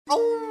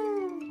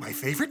my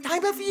favorite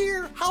time of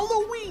year,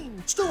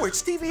 Halloween.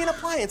 Stewarts TV and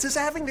Appliance is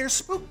having their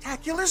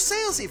Spooktacular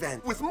Sales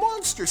event with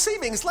monster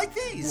savings like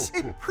these.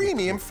 A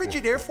premium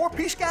Frigidaire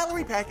 4-piece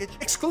gallery package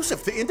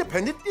exclusive to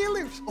independent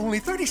dealers. Only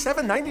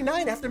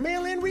 $37.99 after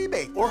mail-in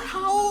rebate. Or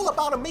how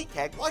about a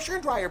Maytag washer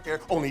and dryer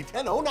pair? Only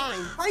 $10.09.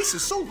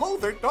 Prices so low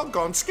they're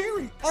doggone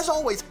scary. As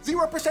always,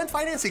 0%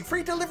 financing,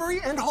 free delivery,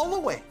 and haul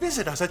away.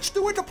 Visit us at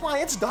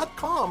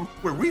StewartAppliance.com,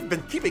 where we've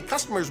been keeping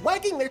customers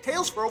wagging their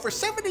tails for over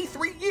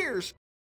 73 years.